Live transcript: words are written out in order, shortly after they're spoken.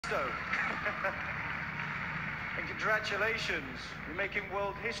manifesto. And congratulations, you're making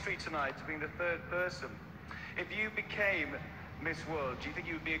world history tonight, being the third person. If you became Miss World, do you think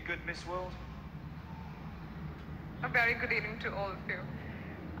you would be a good Miss World? A very good evening to all of you.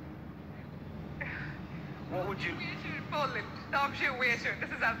 What would you... Poland. Dobrze wieczór. This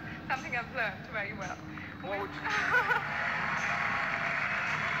is something I've learned very well. What would you...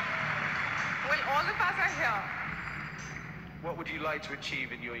 Well, all of us are here. What would you like to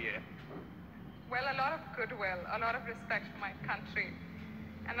achieve in your year? Well, a lot of goodwill, a lot of respect for my country,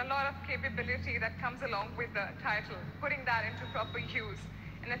 and a lot of capability that comes along with the title, putting that into proper use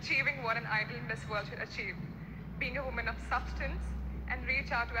and achieving what an ideal Miss World should achieve. Being a woman of substance and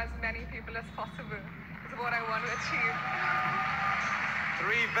reach out to as many people as possible is what I want to achieve.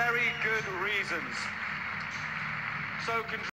 3 very good reasons. So